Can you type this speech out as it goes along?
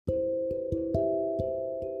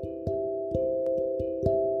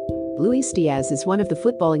Luis Diaz is one of the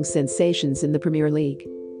footballing sensations in the Premier League.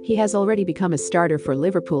 He has already become a starter for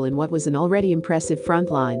Liverpool in what was an already impressive front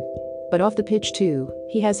line. But off the pitch too,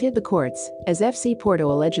 he has hit the courts, as FC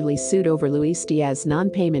Porto allegedly sued over Luis Diaz's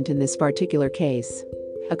non-payment in this particular case.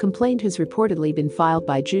 A complaint has reportedly been filed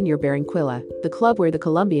by Junior Barranquilla, the club where the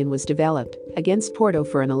Colombian was developed, against Porto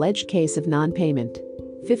for an alleged case of non-payment.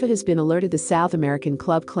 FIFA has been alerted the South American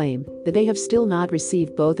club claim that they have still not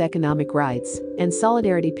received both economic rights and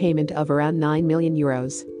solidarity payment of around €9 million,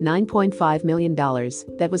 $9.5 million,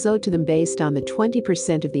 that was owed to them based on the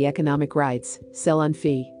 20% of the economic rights, sell-on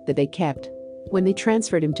fee, that they kept when they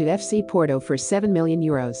transferred him to FC Porto for €7 million.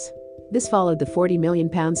 This followed the £40 million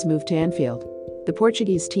move to Anfield. The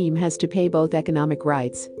Portuguese team has to pay both economic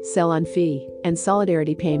rights, sell-on fee, and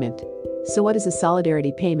solidarity payment. So what is a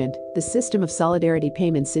solidarity payment? The system of solidarity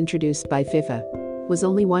payments introduced by FIFA was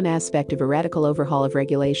only one aspect of a radical overhaul of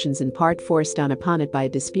regulations, in part forced upon it by a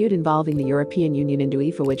dispute involving the European Union and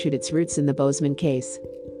UEFA, which had its roots in the Bosman case.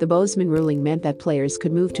 The Bosman ruling meant that players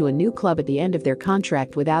could move to a new club at the end of their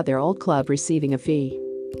contract without their old club receiving a fee.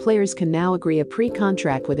 Players can now agree a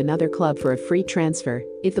pre-contract with another club for a free transfer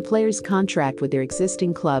if the player's contract with their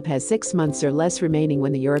existing club has 6 months or less remaining,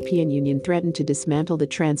 when the European Union threatened to dismantle the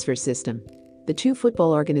transfer system. The two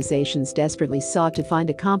football organizations desperately sought to find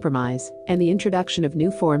a compromise, and the introduction of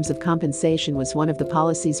new forms of compensation was one of the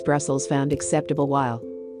policies Brussels found acceptable. While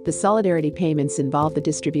the solidarity payments involve the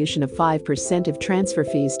distribution of 5% of transfer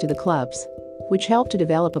fees to the clubs, which help to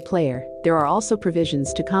develop a player, there are also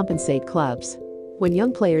provisions to compensate clubs when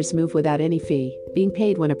young players move without any fee being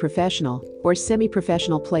paid when a professional or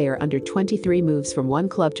semi-professional player under 23 moves from one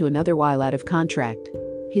club to another while out of contract.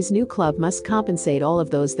 His new club must compensate all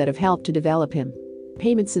of those that have helped to develop him.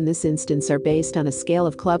 Payments in this instance are based on a scale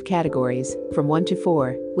of club categories, from 1 to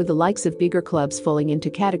 4, with the likes of bigger clubs falling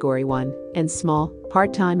into Category 1, and small,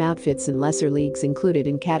 part-time outfits and lesser leagues included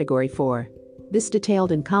in Category 4. This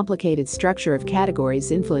detailed and complicated structure of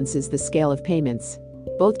categories influences the scale of payments,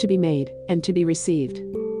 both to be made and to be received.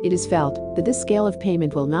 It is felt that this scale of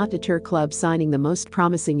payment will not deter clubs signing the most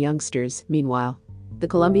promising youngsters. Meanwhile, the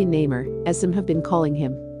Colombian Neymar, as some have been calling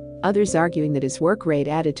him, others arguing that his work rate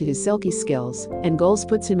added to his silky skills and goals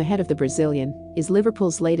puts him ahead of the Brazilian, is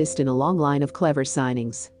Liverpool's latest in a long line of clever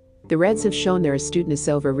signings. The Reds have shown their astuteness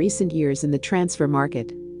over recent years in the transfer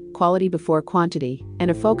market. Quality before quantity,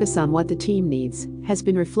 and a focus on what the team needs, has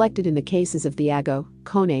been reflected in the cases of Thiago,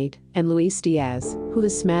 Konate, and Luis Diaz, who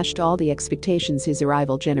has smashed all the expectations his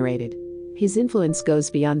arrival generated. His influence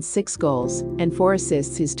goes beyond 6 goals and 4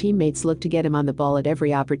 assists. His teammates look to get him on the ball at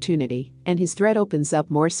every opportunity, and his threat opens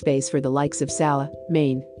up more space for the likes of Salah,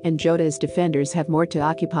 Mane, and Jota, as defenders have more to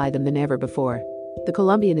occupy them than ever before. The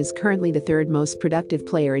Colombian is currently the third most productive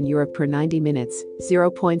player in Europe per 90 minutes,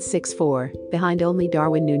 0.64, behind only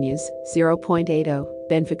Darwin Núñez, 0.80,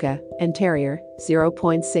 Benfica, and Terrier,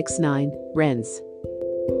 0.69, Rennes.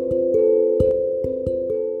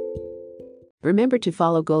 Remember to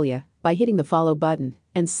follow Golia by hitting the follow button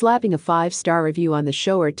and slapping a 5-star review on the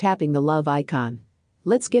show or tapping the love icon.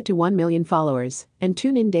 Let's get to 1 million followers and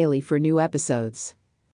tune in daily for new episodes.